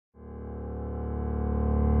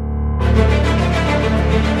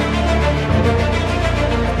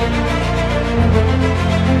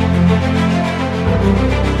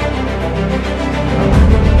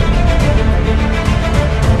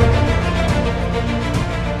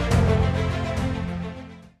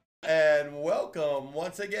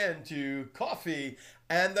once again to Coffee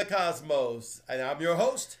and the Cosmos. And I'm your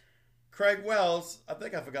host, Craig Wells. I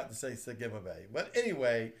think I forgot to say Sigima. But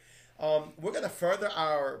anyway, we're going to further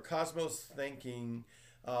our Cosmos Thinking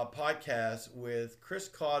podcast with Chris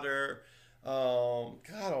Carter. God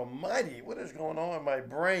almighty, what is going on in my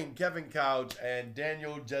brain? Kevin Couch and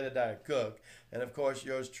Daniel Jedediah Cook. And of course,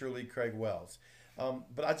 yours truly, Craig Wells.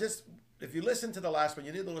 If you listen to the last one,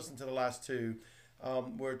 you need to listen to the last two.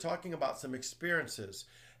 We're talking about some experiences.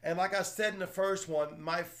 And like I said in the first one,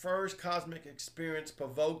 my first cosmic experience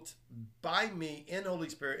provoked by me in Holy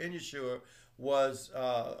Spirit, in Yeshua, was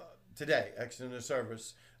today, actually in the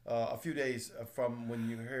service, a few days from when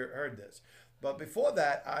you heard this. But before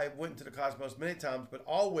that, I went into the cosmos many times, but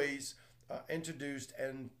always introduced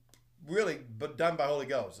and really but done by Holy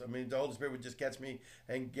Ghost. I mean, the Holy Spirit would just catch me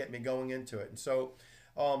and get me going into it. And so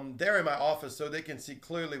they're in my office so they can see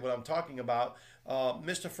clearly what I'm talking about.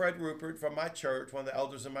 Mr. Fred Rupert from my church, one of the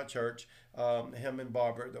elders in my church, him and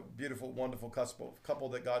Barbara, the beautiful, wonderful couple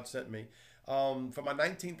that God sent me. For my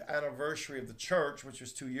 19th anniversary of the church, which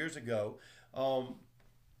was 2 years ago,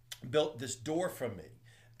 built this door for me.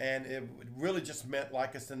 And it really just meant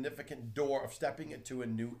like a significant door of stepping into a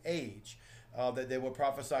new age that they were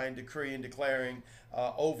prophesying, decreeing, declaring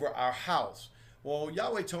over our house. Well,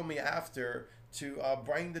 Yahweh told me after to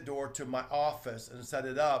bring the door to my office and set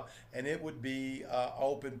it up, and it would be an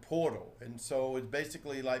open portal. And so it's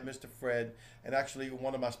basically like Mr. Fred, and actually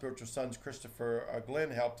one of my spiritual sons, Christopher Glenn,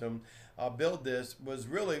 helped him build this, was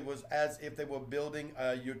as if they were building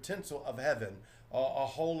a utensil of heaven, a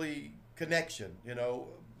holy connection. You know,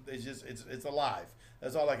 it's alive.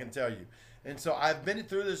 That's all I can tell you. And so I've been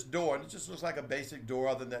through this door, and it just looks like a basic door,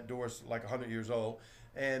 other than that door is like 100 years old.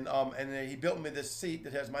 And then he built me this seat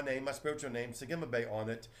that has my name, my spiritual name, Sigima Bay, on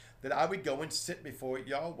it, that I would go and sit before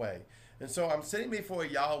Yahweh. And so I'm sitting before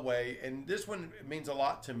Yahweh, and this one means a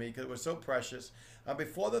lot to me because it was so precious. I'm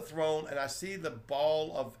before the throne, and I see the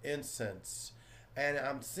ball of incense. And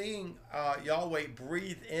I'm seeing Yahweh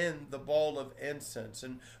breathe in the ball of incense.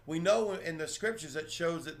 And we know in the scriptures that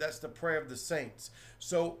shows that that's the prayer of the saints.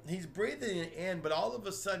 So he's breathing it in, but all of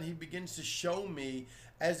a sudden he begins to show me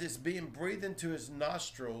as it's being breathed into his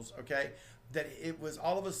nostrils, okay, that it was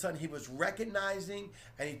all of a sudden he was recognizing,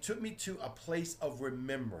 and he took me to a place of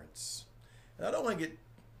remembrance. And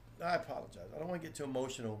I apologize. I don't want to get too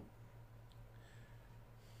emotional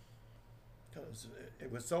because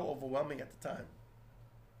it was so overwhelming at the time.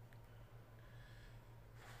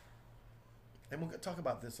 And we're going to talk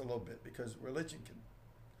about this a little bit because religion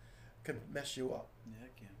can mess you up. Yeah,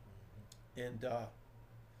 it can.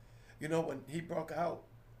 And, when he broke out,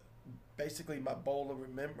 basically my bowl of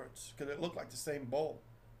remembrance, because it looked like the same bowl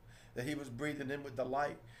that he was breathing in with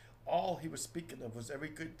delight, all he was speaking of was every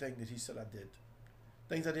good thing that he said I did.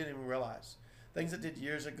 Things I didn't even realize. Things I did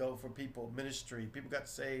years ago for people, ministry, people got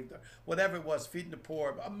saved, or whatever it was, feeding the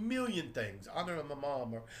poor, a million things, honoring my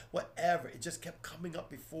mom, or whatever. It just kept coming up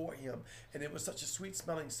before him. And it was such a sweet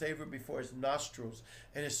smelling savor before his nostrils.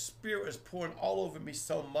 And his spirit was pouring all over me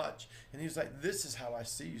so much. And he was like, this is how I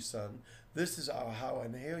see you, son. This is how I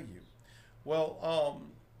inhale you. Well,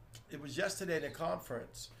 it was yesterday in a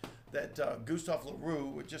conference that Gustave LaRue,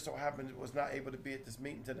 which just so happened was not able to be at this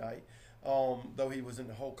meeting tonight, though he was in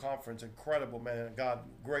the whole conference. Incredible man of God,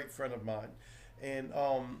 great friend of mine. And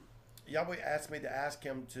Yahweh asked me to ask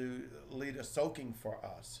him to lead a soaking for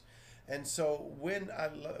us. And so when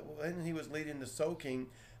he was leading the soaking,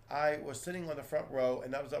 I was sitting on the front row,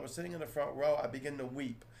 and as I was sitting in the front row, I began to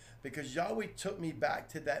weep because Yahweh took me back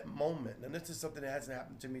to that moment. And this is something that hasn't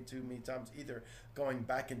happened to me too many times either, going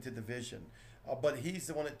back into the vision. But he's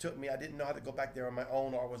the one that took me. I didn't know how to go back there on my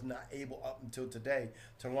own, or was not able up until today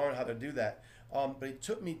to learn how to do that. But he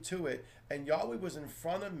took me to it, and Yahweh was in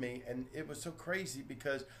front of me, and it was so crazy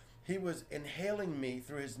because he was inhaling me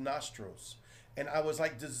through his nostrils. And I was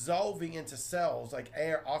like dissolving into cells, like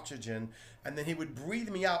air, oxygen, and then he would breathe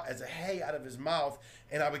me out as a hay out of his mouth,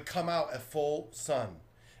 and I would come out a full sun.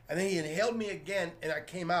 And then he inhaled me again, and I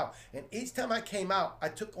came out. And each time I came out, I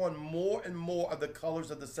took on more and more of the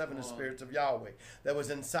colors of the seven spirits of Yahweh that was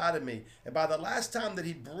inside of me. And by the last time that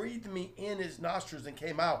he breathed me in his nostrils and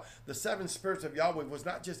came out, the seven spirits of Yahweh was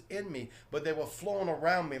not just in me, but they were flowing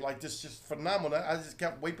around me like this, just phenomenal. I just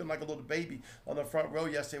kept weeping like a little baby on the front row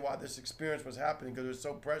yesterday while this experience was happening because it was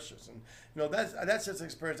so precious. And that's just an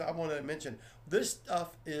experience I wanted to mention. This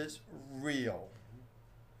stuff is real.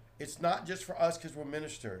 It's not just for us because we're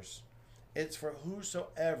ministers. It's for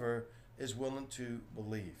whosoever is willing to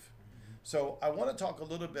believe. So I want to talk a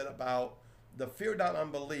little bit about the fear not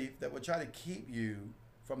unbelief that will try to keep you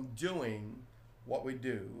from doing what we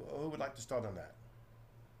do. Who would like to start on that?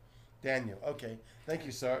 Daniel. Okay. Thank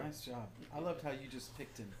you, sir. Nice job. I loved how you just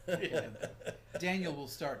picked him. Daniel will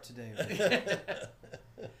start today.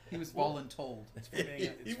 He was voluntold.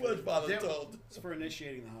 He was voluntold. It's for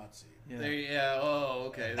initiating the hot seat. Yeah. Oh,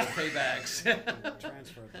 okay. The paybacks.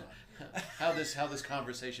 Transfer the hot. how this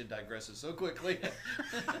conversation digresses so quickly.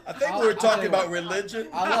 I think we I'll were tell talking you about what. religion.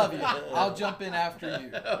 I love you. I'll jump in after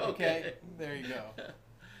you. Okay. There you go.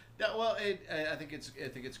 No, well, I think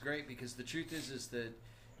it's great because the truth is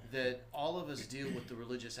that all of us deal with the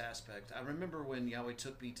religious aspect. I remember when Yahweh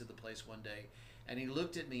took me to the place one day, and He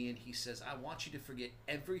looked at me and He says, "I want you to forget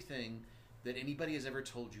everything that anybody has ever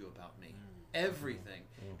told you about me, everything,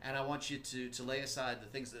 and I want you to lay aside the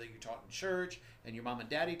things that you're taught in church and your mom and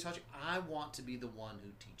daddy taught you. I want to be the one who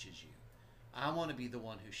teaches you. I want to be the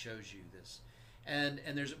one who shows you this." And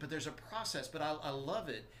there's a process, but I love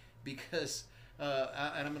it because.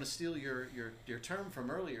 And I'm going to steal your term from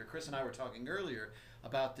earlier. Chris and I were talking earlier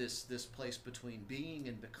about this place between being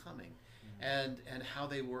and becoming, and how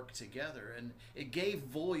they work together. And it gave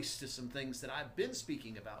voice to some things that I've been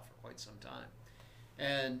speaking about for quite some time.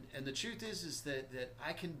 And the truth is that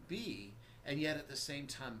I can be and yet at the same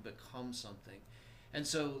time become something. And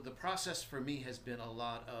so the process for me has been a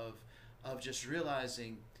lot of just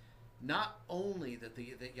realizing not only that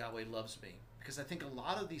Yahweh loves me, because I think a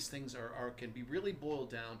lot of these things can be really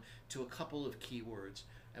boiled down to a couple of key words.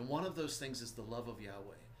 And one of those things is the love of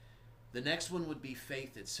Yahweh. The next one would be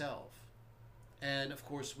faith itself. And of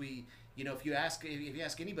course, if you ask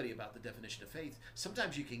anybody about the definition of faith,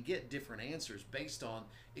 sometimes you can get different answers based on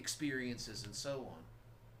experiences and so on.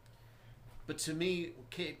 But to me,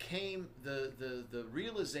 it came the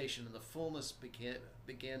realization and the fullness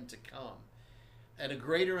began to come. And a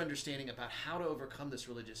greater understanding about how to overcome this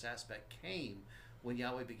religious aspect came when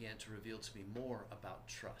Yahweh began to reveal to me more about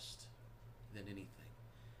trust than anything.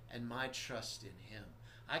 And my trust in Him.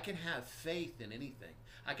 I can have faith in anything.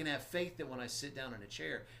 I can have faith that when I sit down in a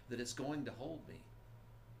chair, that it's going to hold me.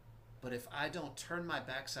 But if I don't turn my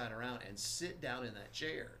backside around and sit down in that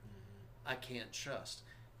chair, I can't trust.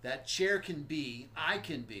 That chair can be, I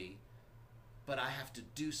can be, but I have to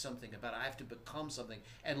do something about it. I have to become something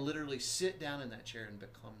and literally sit down in that chair and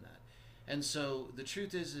become that. And so the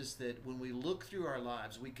truth is that when we look through our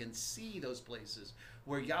lives, we can see those places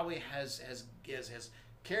where Yahweh has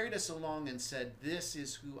carried us along and said, "This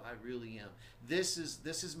is who I really am. This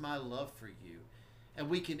is my love for you." And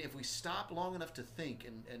we can, if we stop long enough to think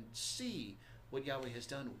and see what Yahweh has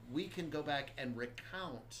done, we can go back and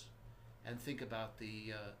recount and think about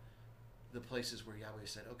the places where Yahweh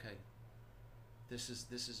said, "Okay, this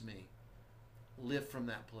is me." Live from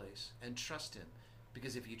that place and trust Him,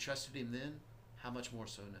 because if you trusted Him then, how much more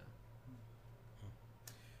so now?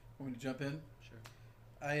 Want me to jump in? Sure.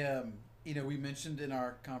 We mentioned in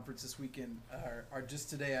our conference this weekend, or just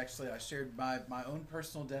today actually, I shared my own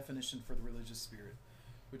personal definition for the religious spirit,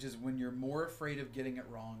 which is when you're more afraid of getting it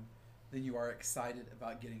wrong than you are excited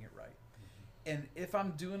about getting it right. And if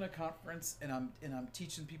I'm doing a conference and I'm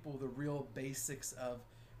teaching people the real basics of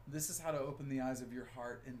this is how to open the eyes of your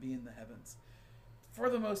heart and be in the heavens, for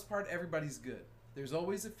the most part, everybody's good. There's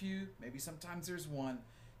always a few, maybe sometimes there's one,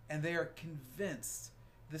 and they are convinced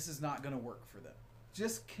this is not going to work for them.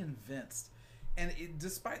 Just convinced. And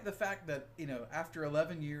despite the fact that, after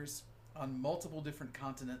 11 years on multiple different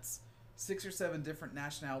continents, 6 or 7 different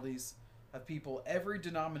nationalities of people, every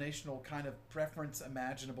denominational kind of preference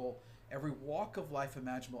imaginable, every walk of life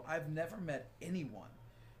imaginable, I've never met anyone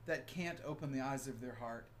that can't open the eyes of their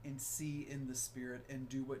heart and see in the Spirit and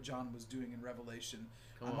do what John was doing in Revelation.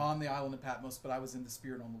 I'm on the island of Patmos, but I was in the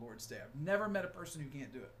Spirit on the Lord's day. I've never met a person who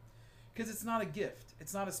can't do it. Because it's not a gift.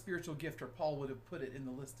 It's not a spiritual gift, or Paul would have put it in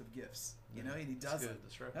the list of gifts. And he doesn't.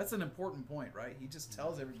 That's right. That's an important point, right? He just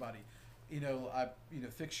tells everybody,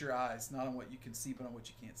 fix your eyes, not on what you can see, but on what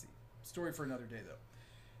you can't see. Story for another day, though.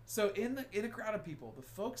 So in a crowd of people, the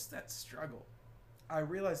folks that struggle, I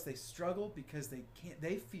realize they struggle because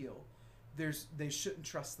they feel they shouldn't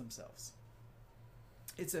trust themselves.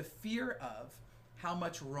 It's a fear of how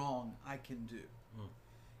much wrong I can do.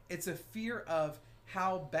 It's a fear of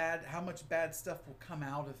how much bad stuff will come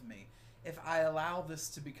out of me if I allow this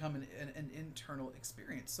to become an internal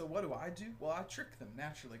experience. So what do? Well, I trick them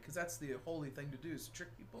naturally, because that's the holy thing to do, is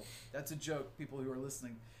trick people. That's a joke, people who are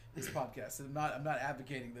listening to this podcast. I'm not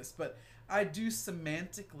advocating this, but I do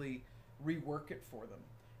semantically rework it for them.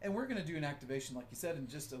 And we're going to do an activation, like you said, in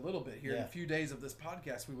just a little bit here. In a few days of this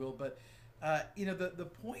podcast, we will. But the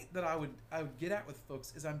point that I would get at with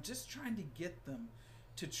folks is I'm just trying to get them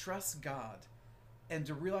to trust God and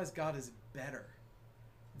to realize God is better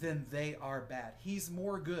then they are bad. He's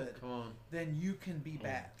more good Come on. than you can be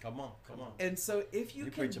bad. Come on. And so if you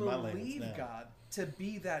You're can preaching my language believe now. God to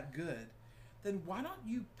be that good, then why don't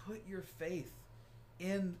you put your faith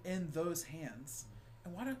in those hands?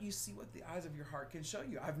 And why don't you see what the eyes of your heart can show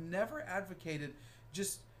you? I've never advocated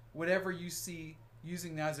just whatever you see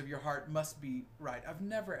using the eyes of your heart must be right. I've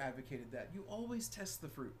never advocated that. You always test the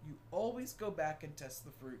fruit. You always go back and test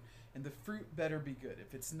the fruit. And the fruit better be good.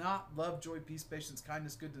 If it's not love, joy, peace, patience,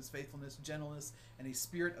 kindness, goodness, faithfulness, gentleness, and a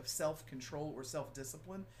spirit of self-control or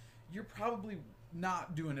self-discipline, you're probably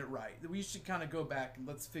not doing it right. We should kind of go back and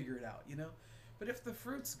let's figure it out, you know? But if the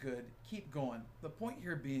fruit's good, keep going. The point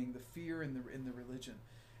here being the fear in the religion.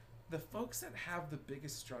 The folks that have the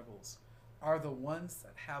biggest struggles are the ones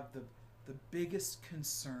that have the biggest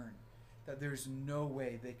concern that there's no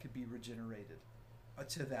way they could be regenerated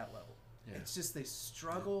to that level. Yeah. It's just they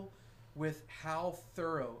struggle with how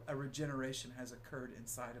thorough a regeneration has occurred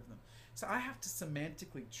inside of them. So I have to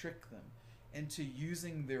semantically trick them into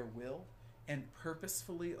using their will and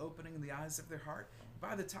purposefully opening the eyes of their heart.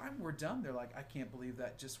 By the time we're done, they're like, I can't believe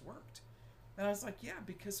that just worked. And I was like, yeah,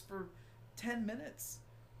 because for 10 minutes,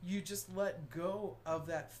 you just let go of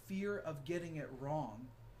that fear of getting it wrong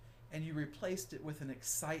and you replaced it with an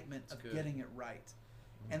excitement That's of good. getting it right.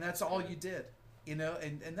 And that's all you did. You know,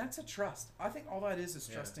 and that's a trust. I think all that is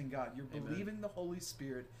Yeah. trusting God. You're Amen. believing the Holy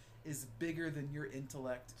Spirit is bigger than your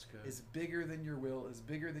intellect, That's good. is bigger than your will, is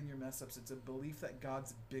bigger than your mess ups. It's a belief that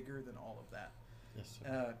God's bigger than all of that. Yes,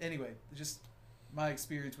 sir. Anyway, just my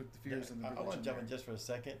experience with the fears and the I religion. want to jump in there. just for a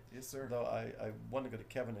second. Yes, sir. Though I want to go to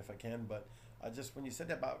Kevin if I can, but I just, when you said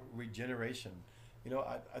that about regeneration, you know,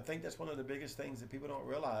 I think that's one of the biggest things that people don't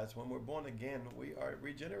realize. When we're born again, we are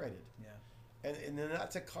regenerated. Yeah. And then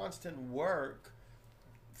that's a constant work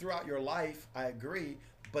throughout your life, I agree,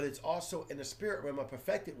 but it's also in the spirit realm a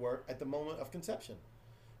perfected work at the moment of conception.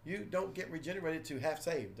 You don't get regenerated to half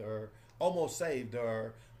saved or almost saved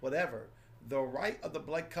or whatever. The right of the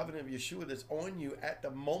blood covenant of Yeshua that's on you at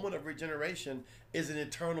the moment of regeneration is an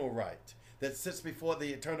eternal right that sits before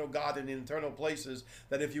the eternal God in the eternal places,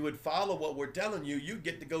 that if you would follow what we're telling you, you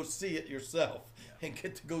get to go see it yourself and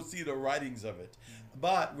get to go see the writings of it.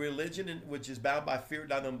 But religion, which is bound by fear,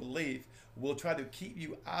 doubt, and unbelief, will try to keep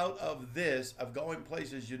you out of this, of going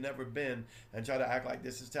places you've never been, and try to act like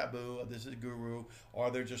this is taboo, or this is guru, or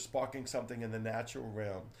they're just sparking something in the natural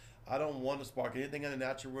realm. I don't want to spark anything in the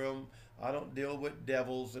natural realm. I don't deal with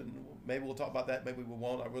devils, and maybe we'll talk about that, maybe we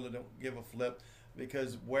won't. I really don't give a flip,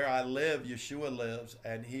 because where I live, Yeshua lives,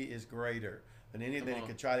 and he is greater than anything that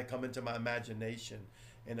could try to come into my imagination.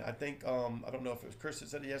 And I think, I don't know if it was Chris that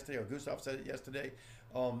said it yesterday or Gustav said it yesterday,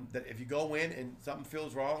 that if you go in and something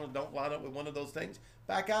feels wrong and don't line up with one of those things,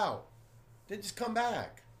 back out. Then just come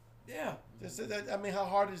back. Yeah. I mean, how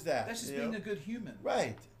hard is that? That's just you being know? a good human.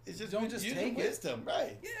 Right. It's just Don't just using take it. wisdom.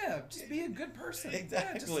 Right. Yeah, just be a good person. Yeah, just,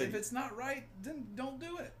 Exactly. if it's not right, then don't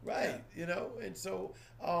do it. Right, you know, and so,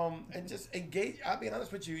 and just engage. I'll be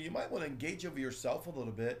honest with you, you might want to engage over yourself a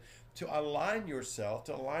little bit to align yourself,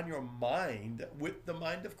 to align your mind with the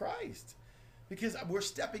mind of Christ. Because we're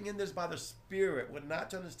stepping in this by the Spirit. We're not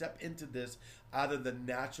trying to step into this out of the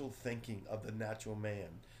natural thinking of the natural man.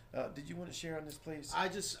 Did you want to share on this, please?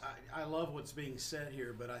 I love what's being said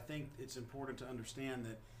here, but I think it's important to understand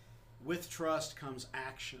that with trust comes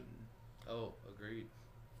action. Oh, agreed.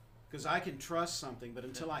 Because I can trust something, but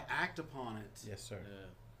until I act upon it, Yes, sir.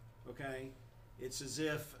 Yeah. okay, it's as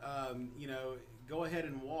if, go ahead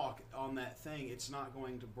and walk on that thing. It's not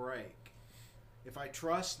going to break. If I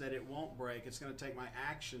trust that it won't break, it's going to take my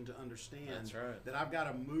action to understand That's right. that I've got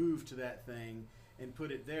to move to that thing and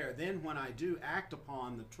put it there. Then when I do act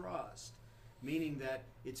upon the trust, meaning that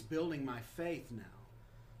it's building my faith now.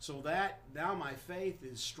 So that now my faith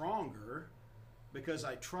is stronger because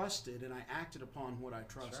I trusted and I acted upon what I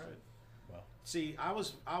trusted. That's right. Wow. See, I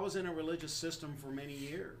was in a religious system for many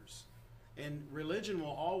years. And religion will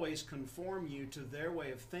always conform you to their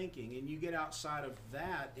way of thinking, and you get outside of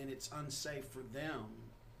that and it's unsafe for them.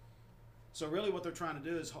 So really what they're trying to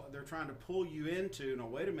do is they're trying to pull you into, no,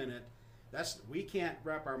 wait a minute, we can't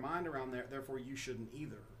wrap our mind around that, therefore you shouldn't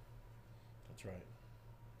either. That's right.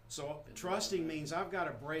 So trusting means I've got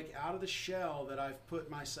to break out of the shell that I've put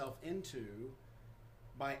myself into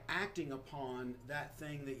by acting upon that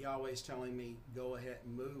thing that Yahweh's telling me, go ahead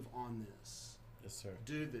and move on this. Yes, sir.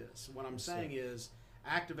 Do this. What I'm Yes, saying sir. is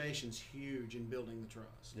activation's huge in building the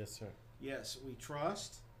trust. Yes, sir. Yes, we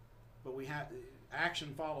trust, but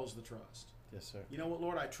action follows the trust. Yes, sir. You know what,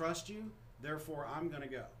 Lord, I trust you, therefore I'm going to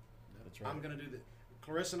go. That's right. I'm going to do this.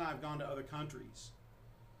 Clarissa and I have gone to other countries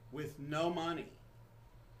with no money,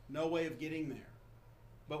 no way of getting there.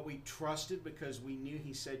 but we trusted because we knew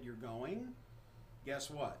he said you're going, guess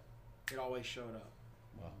what? It always showed up.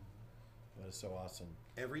 Wow. That is so awesome.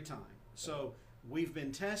 Every time. So we've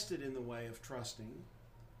been tested in the way of trusting,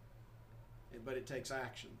 but it takes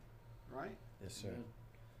action, right? Yes, sir.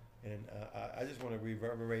 And I just want to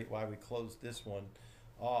reverberate why we closed this one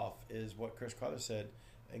off is what Chris Carter said.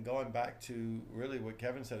 And going back to really what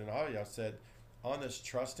Kevin said and all y'all said on this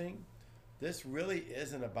trusting, this really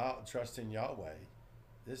isn't about trusting Yahweh.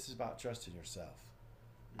 This is about trusting yourself.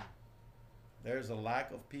 There's a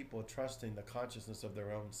lack of people trusting the consciousness of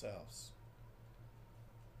their own selves.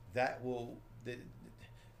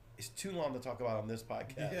 It's too long to talk about on this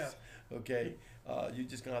podcast. Yeah. Okay? You're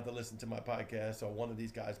just going to have to listen to my podcast or one of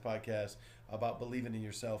these guys' podcasts about believing in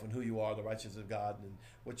yourself and who you are, the righteousness of God, and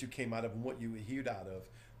what you came out of and what you hewed out of,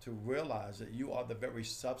 to realize that you are the very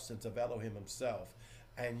substance of Elohim himself.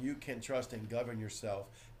 And you can trust and govern yourself,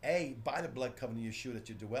 by the blood covenant of Yeshua that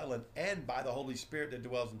you dwell in, and by the Holy Spirit that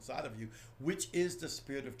dwells inside of you, which is the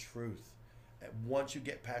Spirit of truth. And once you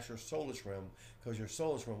get past your soulish realm, because your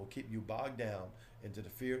soulish realm will keep you bogged down into the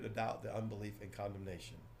fear, the doubt, the unbelief, and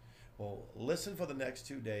condemnation. Well, listen for the next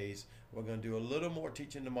 2 days. We're going to do a little more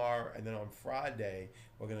teaching tomorrow, and then on Friday,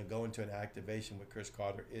 we're going to go into an activation with Chris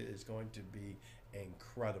Carter. It is going to be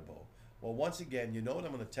incredible. Well, once again, you know what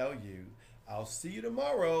I'm going to tell you. I'll see you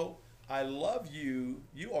tomorrow. I love you.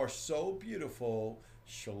 You are so beautiful.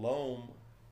 Shalom.